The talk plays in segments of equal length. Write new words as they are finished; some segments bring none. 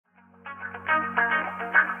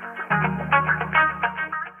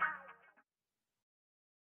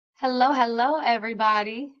Hello, hello,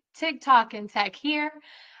 everybody. TikTok and Tech here.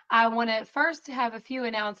 I want to first have a few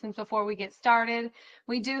announcements before we get started.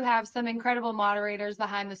 We do have some incredible moderators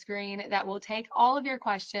behind the screen that will take all of your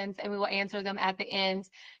questions and we will answer them at the end.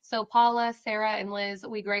 So, Paula, Sarah, and Liz,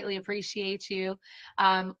 we greatly appreciate you.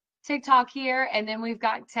 TikTok here, and then we've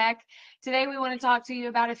got Tech. Today, we want to talk to you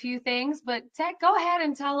about a few things, but Tech, go ahead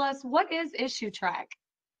and tell us what is Issue Track?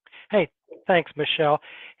 Hey, thanks, Michelle.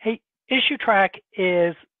 Hey, Issue Track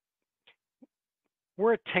is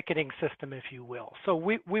we're a ticketing system, if you will. So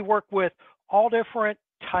we work with all different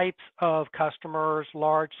types of customers,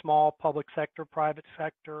 large, small, public sector, private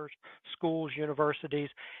sectors, schools, universities.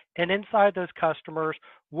 And inside those customers,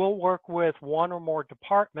 we'll work with one or more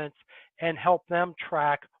departments and help them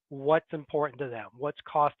track what's important to them, what's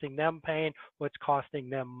costing them pain, what's costing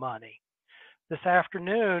them money. This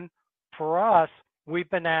afternoon, for us, we've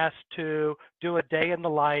been asked to do a day in the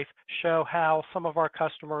life, show how some of our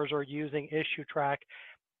customers are using Issue Track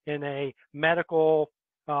in a medical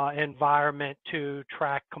environment to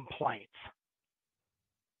track complaints.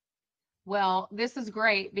 Well, this is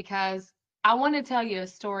great because I want to tell you a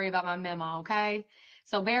story about my memo, okay?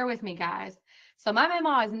 So bear with me, guys. So my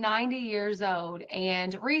memo is 90 years old,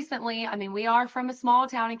 and recently, I mean, we are from a small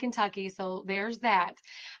town in Kentucky, so there's that.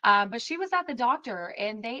 But she was at the doctor,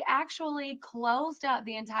 and they actually closed up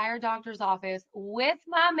the entire doctor's office with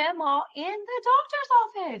my memo in the doctor's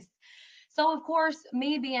office. So, of course,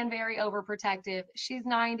 me being very overprotective, she's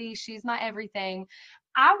 90, she's my everything.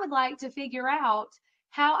 I would like to figure out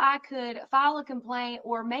how I could file a complaint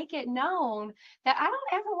or make it known that I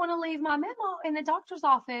don't ever want to leave my memo in the doctor's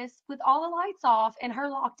office with all the lights off and her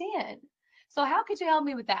locked in. So, how could you help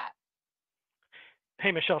me with that?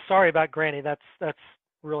 Hey, Michelle, sorry about Granny. That's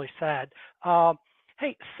really sad.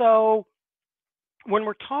 Hey, so when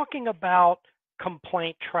we're talking about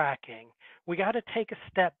complaint tracking, we got to take a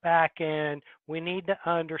step back and we need to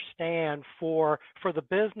understand for the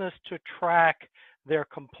business to track their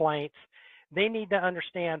complaints, they need to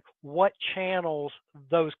understand what channels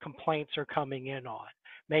those complaints are coming in on.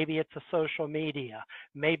 Maybe it's a social media.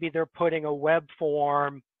 Maybe they're putting a web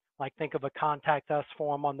form, like think of a contact us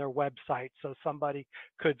form on their website so somebody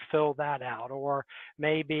could fill that out. Or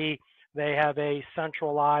maybe they have a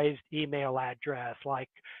centralized email address like,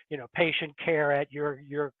 patient care at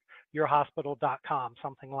yourhospital.com,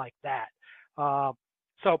 something like that.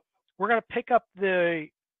 So we're going to pick up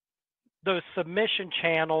those submission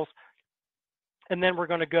channels, and then we're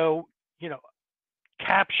going to go,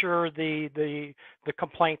 capture the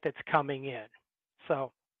complaint that's coming in.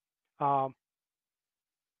 So, Well,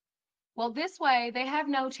 this way they have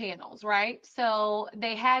no channels, right? So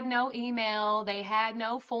they had no email, they had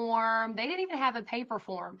no form, they didn't even have a paper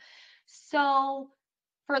form. So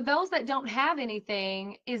for those that don't have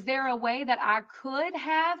anything, is there a way that I could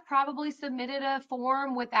have probably submitted a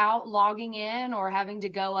form without logging in or having to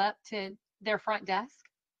go up to their front desk?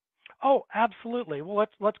 oh, absolutely. Well,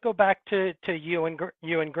 let's go back to you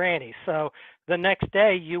and Granny. So the next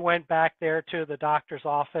day, you went back there to the doctor's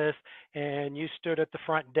office and you stood at the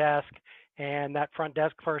front desk, and that front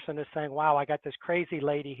desk person is saying, "Wow, I got this crazy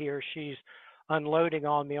lady here. She's unloading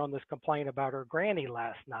on me on this complaint about her granny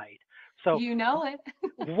last night." So You know it.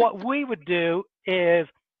 what we would do is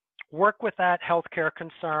work with that healthcare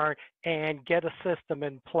concern and get a system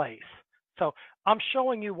in place. So I'm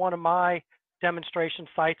showing you one of my demonstration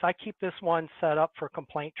sites. I keep this one set up for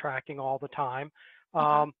complaint tracking all the time.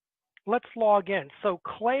 Okay. Let's log in. So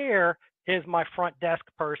Claire is my front desk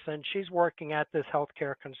person. She's working at this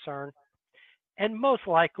healthcare concern. And most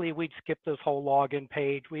likely we'd skip this whole login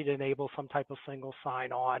page. We'd enable some type of single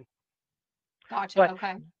sign on. Gotcha. But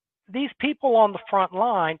Okay. these people on the front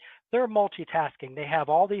line, they're multitasking. They have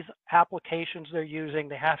all these applications they're using.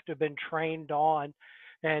 They have to have been trained on.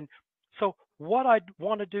 And so what I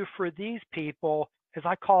want to do for these people is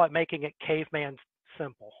I call it making it caveman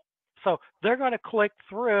simple. So they're going to click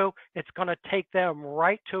through. It's going to take them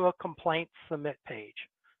right to a complaint submit page.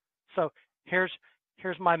 So here's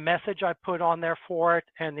my message I put on there for it,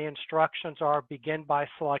 and the instructions are begin by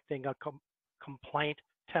selecting a complaint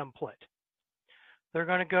template. They're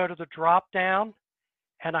going to go to the drop down,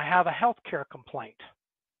 and I have a healthcare complaint.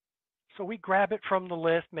 So we grab it from the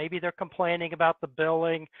list. Maybe they're complaining about the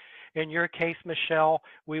billing. In your case, Michelle,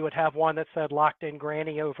 we would have one that said locked in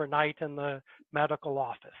granny overnight in the medical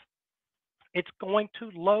office. It's going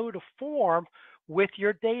to load a form with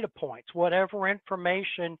your data points, whatever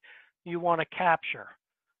information you want to capture.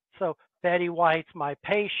 So Betty White's my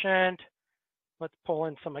patient. Let's pull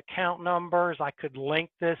in some account numbers. I could link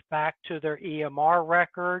this back to their EMR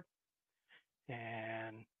record.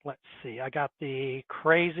 And let's see, I got the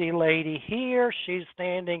crazy lady here. She's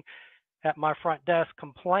standing at my front desk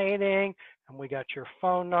complaining, and we got your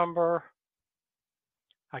phone number.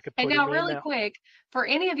 I could And put an now, really email. quick, for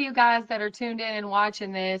any of you guys that are tuned in and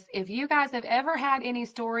watching this, if you guys have ever had any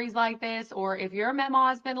stories like this, or if your memo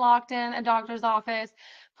has been locked in a doctor's office,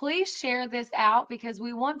 please share this out because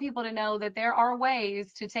we want people to know that there are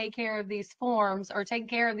ways to take care of these forms or take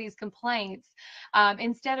care of these complaints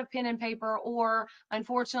instead of pen and paper or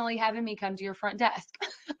unfortunately having me come to your front desk.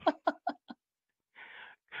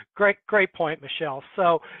 Great point, Michelle.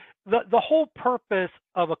 So the whole purpose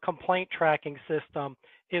of a complaint tracking system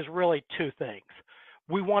is really two things.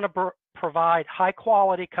 We want to provide high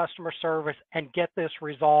quality customer service and get this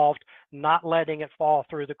resolved, not letting it fall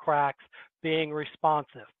through the cracks, being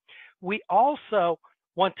responsive. We also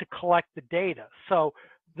want to collect the data. So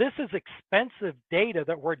this is expensive data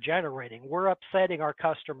that we're generating. We're upsetting our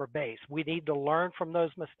customer base. We need to learn from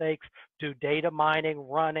those mistakes, do data mining,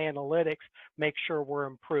 run analytics, make sure we're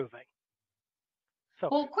improving.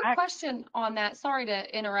 So, Well, quick question on that. Sorry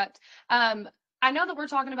to interrupt. Um, I know that we're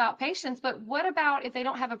talking about patients, but what about if they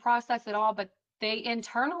don't have a process at all, but they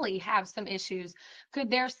internally have some issues? Could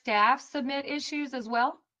their staff submit issues as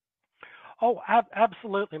well? oh,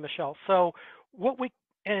 absolutely, Michelle. So, what we,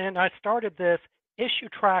 and I started this, issue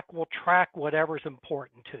track will track whatever's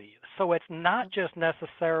important to you. So, it's not just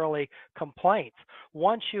necessarily complaints.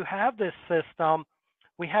 Once you have this system,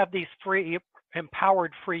 we have these free,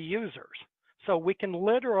 empowered free users. So, we can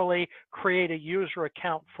literally create a user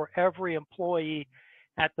account for every employee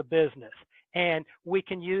at the business. And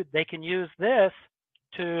they can use this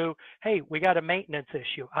to, hey, we got a maintenance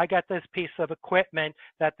issue. I got this piece of equipment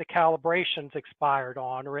that the calibration's expired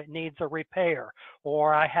on, or it needs a repair,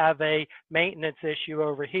 or I have a maintenance issue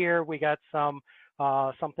over here. We got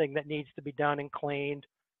something that needs to be done and cleaned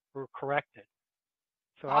or corrected.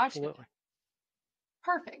 So Gotcha. absolutely.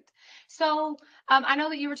 Perfect. So I know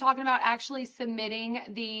that you were talking about actually submitting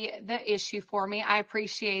the issue for me. I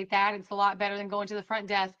appreciate that. It's a lot better than going to the front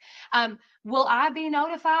desk. Will I be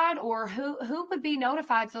notified, or who would be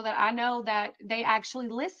notified so that I know that they actually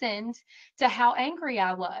listened to how angry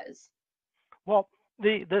I was? Well,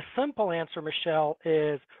 the simple answer, Michelle,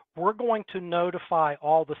 is we're going to notify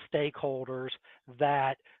all the stakeholders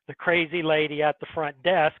that the crazy lady at the front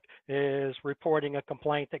desk is reporting a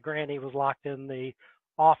complaint that Granny was locked in the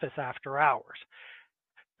office after hours.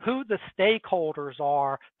 Who the stakeholders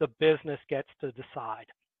are, the business gets to decide.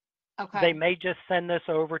 They Okay. may just send this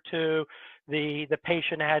over to the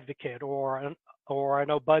patient advocate or an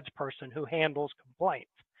OBUDS person who handles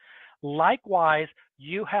complaints. Likewise,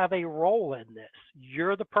 you have a role in this.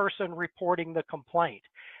 You're the person reporting the complaint.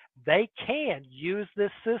 They can use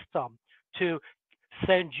this system to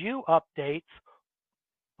send you updates.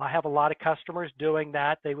 I have a lot of customers doing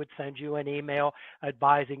that. They would send you an email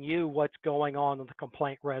advising you what's going on in the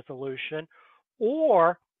complaint resolution,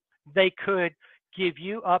 or they could give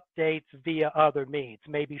you updates via other means,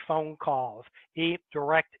 maybe phone calls,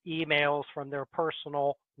 direct emails from their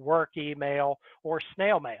personal work email, or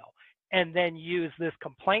snail mail, and then use this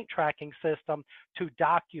complaint tracking system to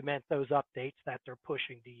document those updates that they're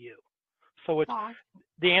pushing to you. So Gosh,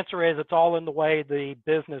 the answer is it's all in the way the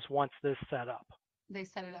business wants this set up. they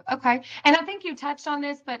set it up. Okay. And I think you touched on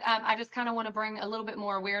this, but I just kind of want to bring a little bit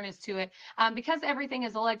more awareness to it. Because everything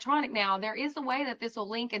is electronic now, there is a way that this will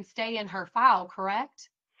link and stay in her file, correct?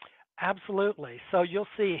 Absolutely. So you'll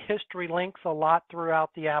see history links a lot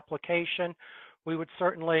throughout the application. We would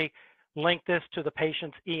certainly link this to the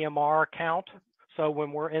patient's EMR account. So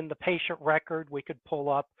when we're in the patient record, we could pull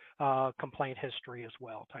up complaint history as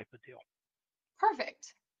well, type of deal.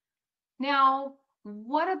 Perfect. Now,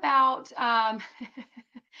 what about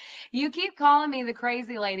you keep calling me the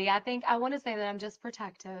crazy lady. I think I want to say that I'm just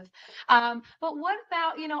protective. But what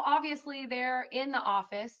about, obviously they're in the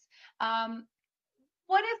office. Um,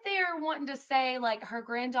 what if they're wanting to say like her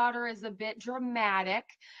granddaughter is a bit dramatic?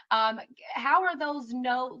 How are those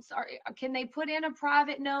notes? Can they put in a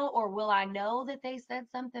private note, or will I know that they said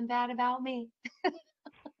something bad about me?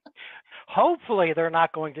 Hopefully they're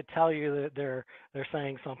not going to tell you that they're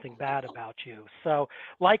saying something bad about you. So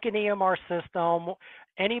like an EMR system,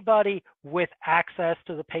 anybody with access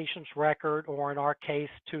to the patient's record, or in our case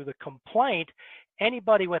to the complaint,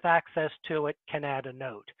 anybody with access to it can add a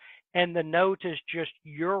note. And the note is just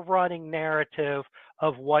your running narrative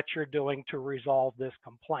of what you're doing to resolve this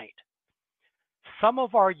complaint. Some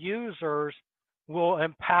of our users will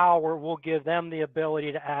give them the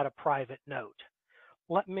ability to add a private note.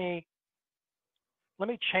 Let me let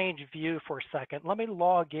me change view for a second. Let me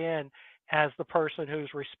log in as the person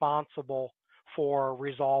who's responsible for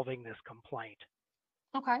resolving this complaint.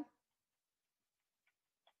 Okay.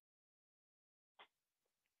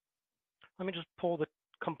 Let me just pull the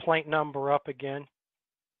complaint number up again.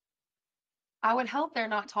 I would hope they're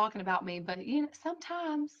not talking about me, but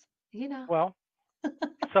sometimes, you know. Well,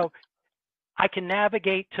 so I can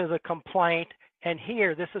navigate to the complaint, and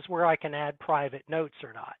here, this is where I can add private notes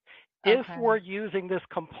or not. If we're Okay. using this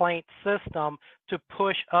complaint system to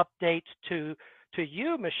push updates to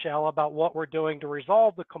you, Michelle, about what we're doing to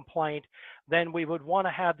resolve the complaint, then we would want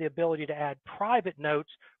to have the ability to add private notes,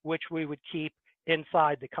 which we would keep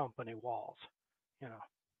inside the company walls. You know,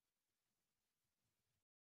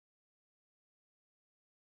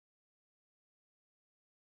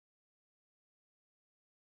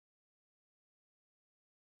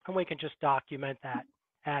 and we can just document that,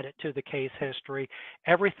 add it to the case history.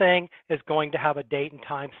 Everything is going to have a date and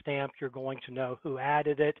time stamp. You're going to know who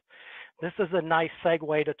added it. This is a nice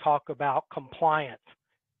segue to talk about compliance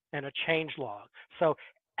and a change log. So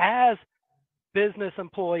as business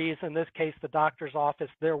employees, in this case, the doctor's office,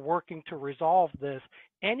 they're working to resolve this.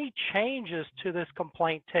 Any changes to this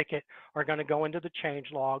complaint ticket are going to go into the change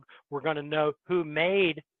log. We're going to know who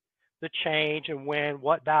made the change and when,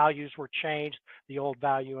 what values were changed, the old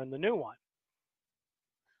value and the new one.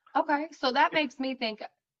 Okay. So that makes me think,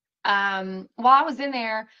 while I was in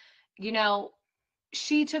there, you know,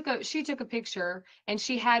 she took a picture and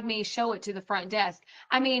she had me show it to the front desk.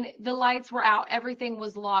 I mean, the lights were out, everything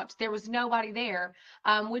was locked, there was nobody there,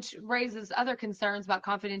 which raises other concerns about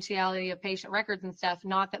confidentiality of patient records and stuff.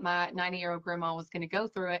 Not that my 90-year-old grandma was going to go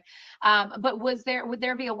through it, but would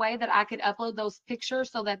there be a way that I could upload those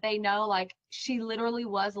pictures so that they know, like, she literally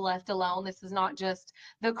was left alone? This is not just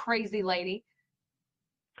the crazy lady.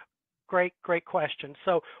 Great question.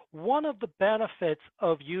 So one of the benefits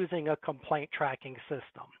of using a complaint tracking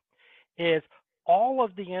system is all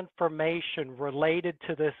of the information related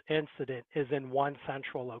to this incident is in one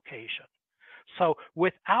central location. So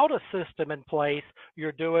without a system in place,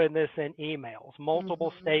 you're doing this in emails,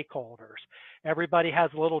 multiple Hmm. stakeholders. Everybody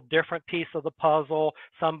has a little different piece of the puzzle.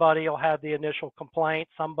 Somebody will have the initial complaint.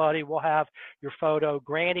 Somebody will have your photo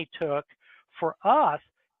Granny took. For us,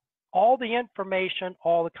 all the information,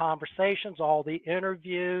 all the conversations, all the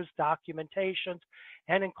interviews, documentations,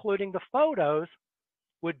 and including the photos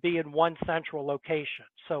would be in one central location.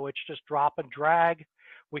 So it's just drop and drag.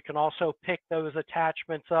 We can also pick those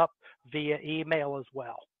attachments up via email as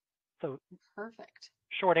well. So Perfect.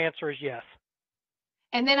 short answer is yes.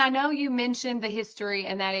 And then I know you mentioned the history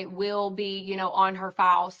and that it will be, on her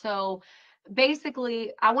file. So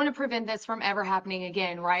basically, I want to prevent this from ever happening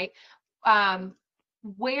again, right? Um,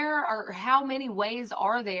 where or how many ways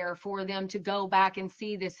are there for them to go back and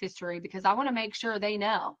see this history? Because I want to make sure they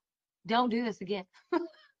know. Don't do this again.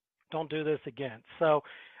 Don't do this again. So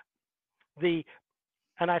the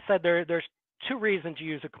and I said there's two reasons you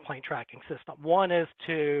use a complaint tracking system. One is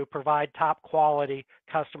to provide top quality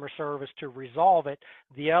customer service to resolve it.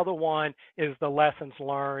 The other one is the lessons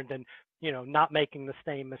learned and not making the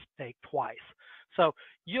same mistake twice. So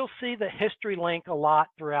you'll see the history link a lot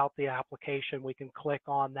throughout the application. We can click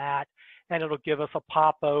on that and it'll give us a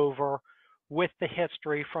popover with the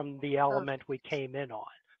history from the element we Perfect. came in on.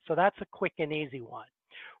 So that's a quick and easy one.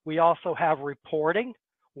 We also have reporting,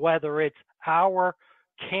 whether it's our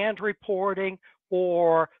canned reporting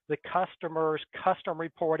or the customer's custom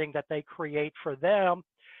reporting that they create for them.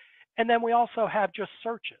 And then we also have just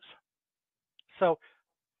searches. So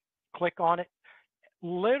click on it.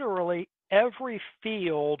 Literally every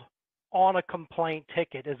field on a complaint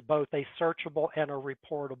ticket is both a searchable and a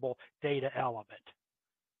reportable data element.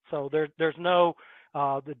 So there's no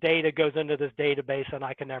the data goes into this database and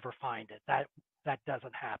I can never find it. That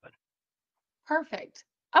doesn't happen. Perfect.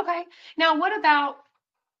 Okay. Now, what about,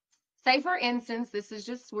 say for instance, this is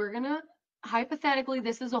just, we're going to hypothetically,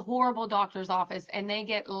 this is a horrible doctor's office and they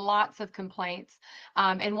get lots of complaints.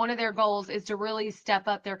 And one of their goals is to really step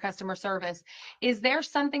up their customer service. Is there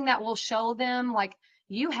something that will show them, like,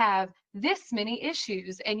 you have this many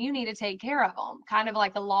issues and you need to take care of them, kind of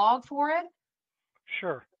like a log for it?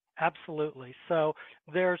 Sure, absolutely. So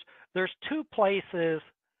there's two places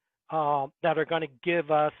that are going to give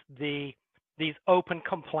us these open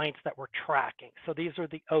complaints that we're tracking. So these are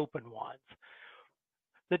the open ones.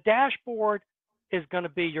 The dashboard is going to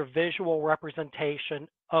be your visual representation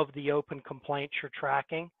of the open complaints you're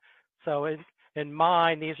tracking. So in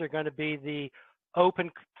mine, these are going to be the open,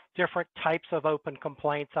 different types of open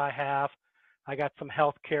complaints I have. I got some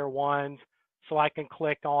healthcare ones, so I can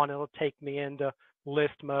click on, it'll take me into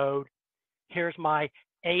list mode. Here's my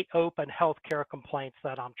 8 open healthcare complaints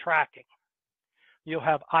that I'm tracking. You'll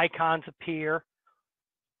have icons appear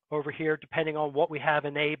over here, depending on what we have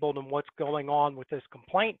enabled and what's going on with this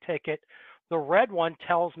complaint ticket. The red one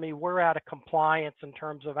tells me we're out of compliance in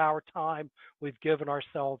terms of our time we've given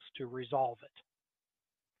ourselves to resolve it.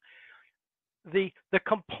 The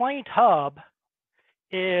complaint hub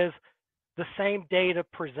is the same data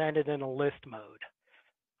presented in a list mode.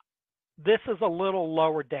 This is a little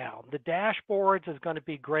lower down. The dashboards is going to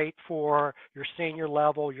be great for your senior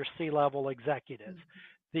level, your C-level executives.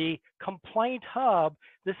 The complaint hub,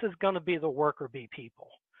 this is going to be the worker bee people.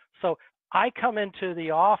 So I come into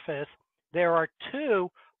the office, there are 2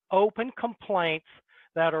 open complaints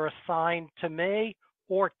that are assigned to me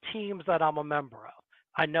or teams that I'm a member of.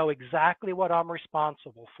 I know exactly what I'm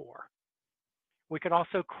responsible for. We can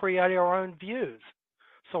also create our own views.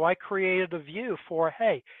 So I created a view for,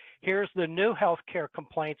 hey, here's the new healthcare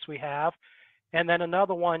complaints we have, and then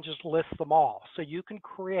another one just lists them all. So you can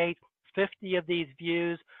create 50 of these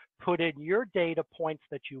views, put in your data points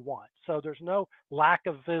that you want. So there's no lack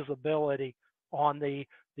of visibility on the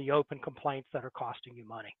open complaints that are costing you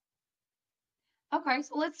money. Okay,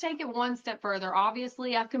 so let's take it one step further.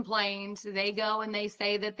 Obviously, I've complained. They go and they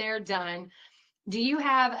say that they're done. Do you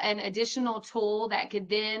have an additional tool that could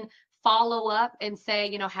then follow up and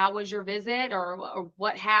say, how was your visit or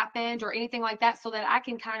what happened or anything like that so that I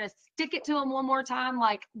can kind of stick it to them one more time?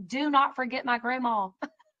 Like, do not forget my grandma.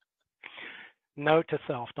 Note to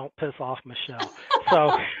self, don't piss off Michelle.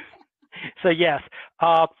 So, so yes,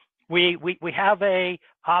 we have a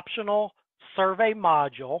optional survey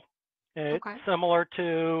module. It's Okay. similar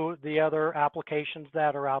to the other applications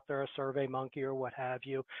that are out there, a SurveyMonkey or what have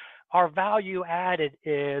you. Our value added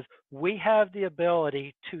is we have the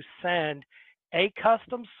ability to send a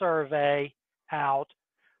custom survey out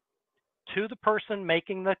to the person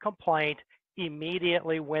making the complaint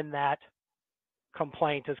immediately when that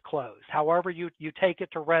complaint is closed. However, you take it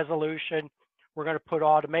to resolution, we're going to put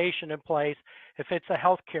automation in place. If it's a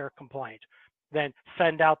healthcare complaint, then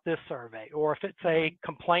send out this survey. Or if it's a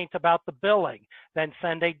complaint about the billing, then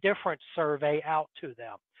send a different survey out to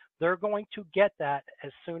them. They're going to get that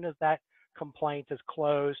as soon as that complaint is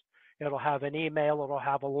closed. It'll have an email, it'll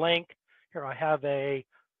have a link. Here I have a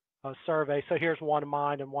survey. So here's one of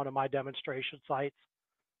mine and one of my demonstration sites.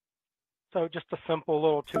 So just a simple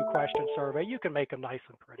little 2-question survey. You can make them nice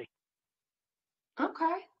and pretty.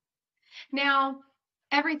 Okay. Now,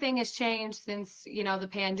 everything has changed since, the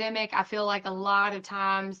pandemic. I feel like a lot of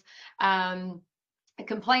times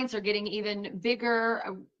complaints are getting even bigger.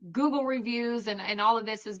 Google reviews and all of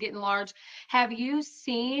this is getting large. Have you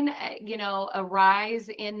seen, a rise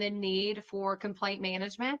in the need for complaint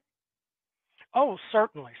management? Oh,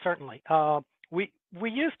 certainly, certainly. We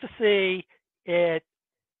used to see it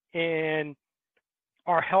in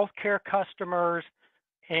our healthcare customers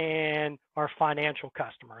and our financial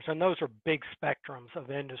customers, and those are big spectrums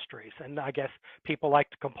of industries. And I guess people like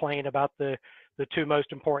to complain about the 2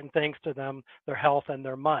 most important things to them, their health and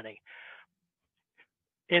their money.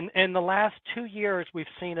 In the last 2 years, we've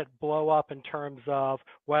seen it blow up in terms of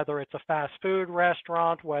whether it's a fast food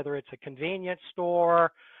restaurant, whether it's a convenience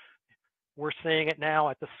store. We're seeing it now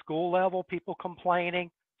at the school level, people complaining.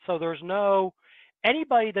 So there's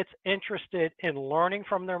anybody that's interested in learning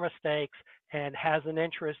from their mistakes and has an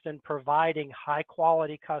interest in providing high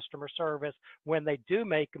quality customer service when they do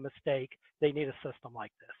make a mistake, they need a system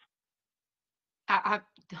like this. I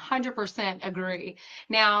 100% agree.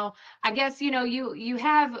 Now, I guess you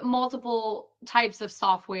have multiple types of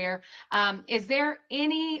software. Is there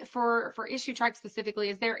any for Issue Track specifically?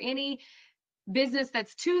 Is there any business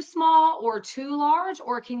that's too small or too large,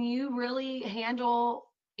 or can you really handle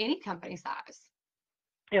any company size?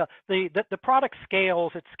 Yeah, the product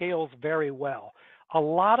scales. It scales very well. A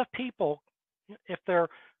lot of people, if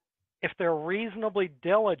they're reasonably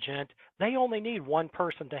diligent, they only need one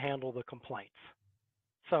person to handle the complaints.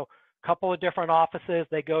 So a couple of different offices,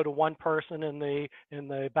 they go to one person in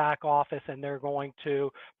the back office, and they're going to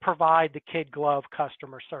provide the kid glove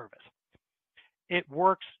customer service. It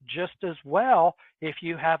works just as well if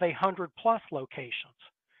you have 100+ locations.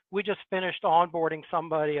 We just finished onboarding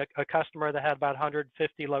somebody, a customer that had about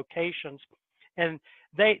 150 locations, and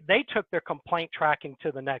they took their complaint tracking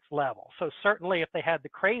to the next level. So certainly if they had the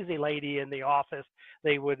crazy lady in the office,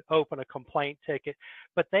 they would open a complaint ticket,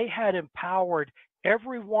 but they had empowered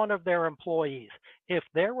every one of their employees. If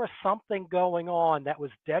there was something going on that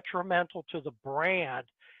was detrimental to the brand,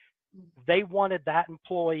 they wanted that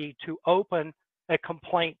employee to open a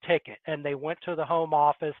complaint ticket, and they went to the home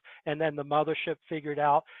office, and then the mothership figured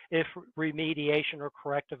out if remediation or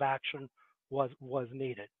corrective action was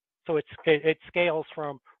needed. So it scales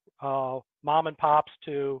from mom and pops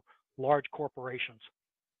to large corporations.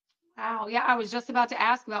 Wow. Yeah, I was just about to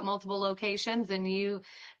ask about multiple locations and you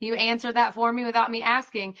answered that for me without me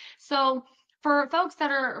asking. So for folks that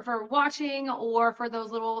are for watching or for those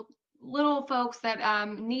little folks that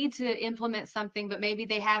need to implement something but maybe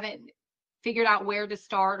they haven't figured out where to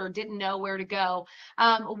start or didn't know where to go,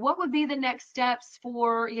 what would be the next steps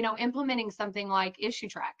for, implementing something like issue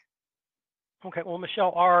track? Okay, well,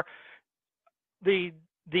 Michelle, our the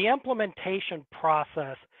the implementation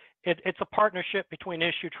process, it's a partnership between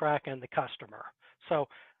issue track and the customer. So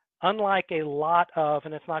unlike a lot of,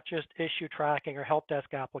 and it's not just issue tracking or help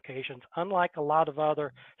desk applications, unlike a lot of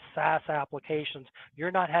other SaaS applications,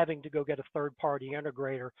 you're not having to go get a third party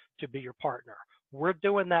integrator to be your partner. We're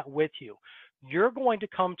doing that with you. You're going to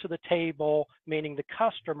come to the table, meaning the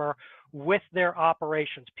customer, with their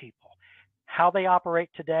operations people, how they operate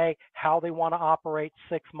today, how they want to operate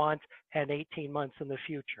 6 months and 18 months in the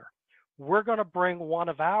future. We're going to bring one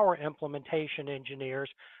of our implementation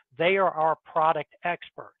engineers. They are our product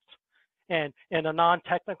experts. And in a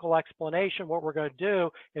non-technical explanation, what we're going to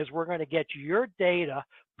do is we're going to get your data,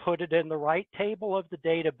 put it in the right table of the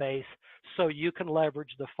database so you can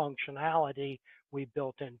leverage the functionality we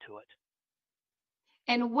built into it.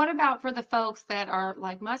 And what about for the folks that are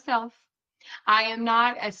like myself? I am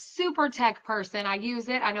not a super tech person. I use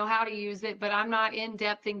it, I know how to use it, but I'm not in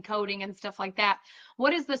depth in coding and stuff like that. What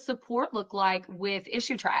does the support look like with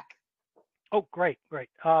issue track? Oh, great, great.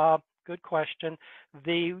 Good question.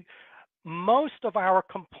 The most of our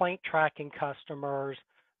complaint tracking customers,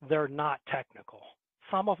 they're not technical.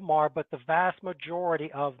 Some of them are, but the vast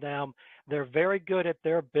majority of them, they're very good at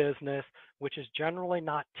their business, which is generally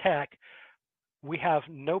not tech. We have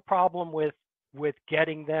no problem with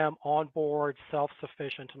getting them on board,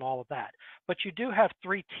 self-sufficient, and all of that. But you do have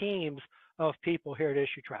three teams of people here at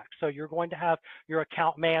IssueTrack. So you're going to have your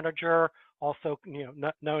account manager, also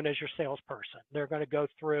known as your salesperson. They're going to go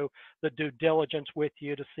through the due diligence with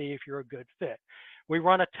you to see if you're a good fit. We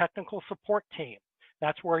run a technical support team.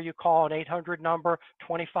 That's where you call an 800 number,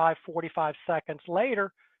 25, 45 seconds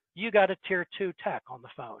later, you got a tier 2 tech on the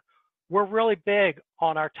phone. We're really big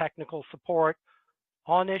on our technical support.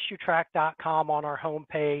 On issuetrack.com on our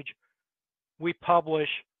homepage, we publish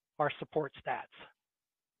our support stats.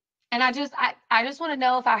 And I just want to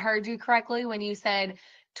know if I heard you correctly when you said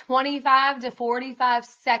 25 to 45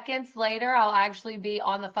 seconds later, I'll actually be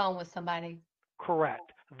on the phone with somebody.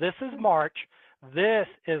 Correct. This is March. This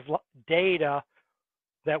is data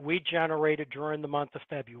that we generated during the month of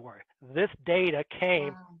February. This data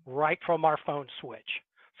came Wow. right from our phone switch.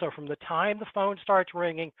 So from the time the phone starts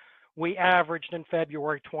ringing, we averaged in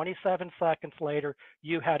February 27 seconds later,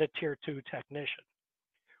 you had a tier 2 technician.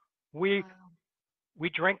 We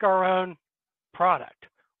drink our own product.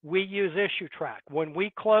 We use IssueTrack. When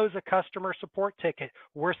we close a customer support ticket,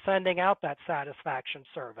 we're sending out that satisfaction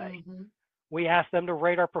survey. Mm-hmm. We ask them to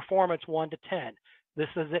rate our performance 1 to 10. This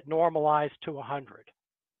is it normalized to 100.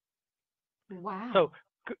 Wow. So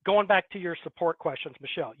going back to your support questions,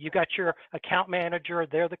 Michelle, you got your account manager,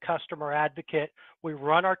 they're the customer advocate. We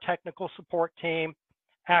run our technical support team.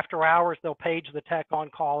 After hours, they'll page the tech on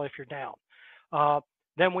call if you're down.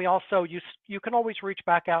 Then we also, you can always reach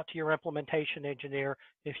back out to your implementation engineer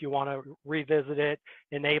if you want to revisit it,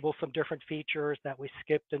 enable some different features that we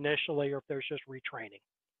skipped initially, or if there's just retraining.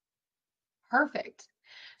 Perfect.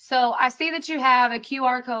 So I see that you have a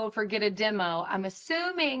QR code for get a demo. I'm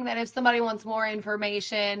assuming that if somebody wants more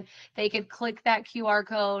information, they could click that QR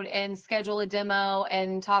code and schedule a demo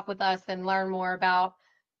and talk with us and learn more about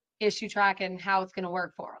issue track and how it's going to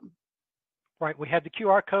work for them. Right. We have the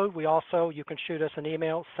QR code. We also, you can shoot us an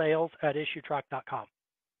email, sales@issuetrack.com.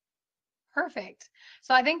 Perfect.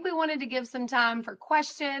 So I think we wanted to give some time for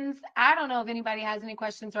questions. I don't know if anybody has any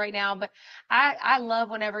questions right now, but I love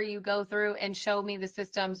whenever you go through and show me the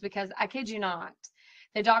systems because I kid you not,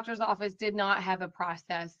 the doctor's office did not have a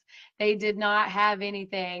process. They did not have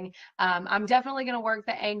anything. I'm definitely going to work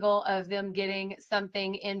the angle of them getting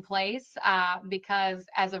something in place because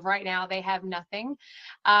as of right now, they have nothing.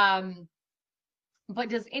 But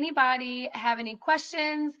does anybody have any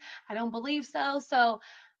questions? I don't believe so. So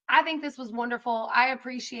I think this was wonderful. I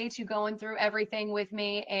appreciate you going through everything with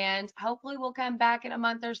me, and hopefully we'll come back in a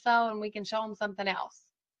month or so and we can show them something else.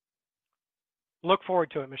 Look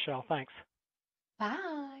forward to it, Michelle. Thanks.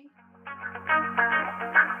 Bye.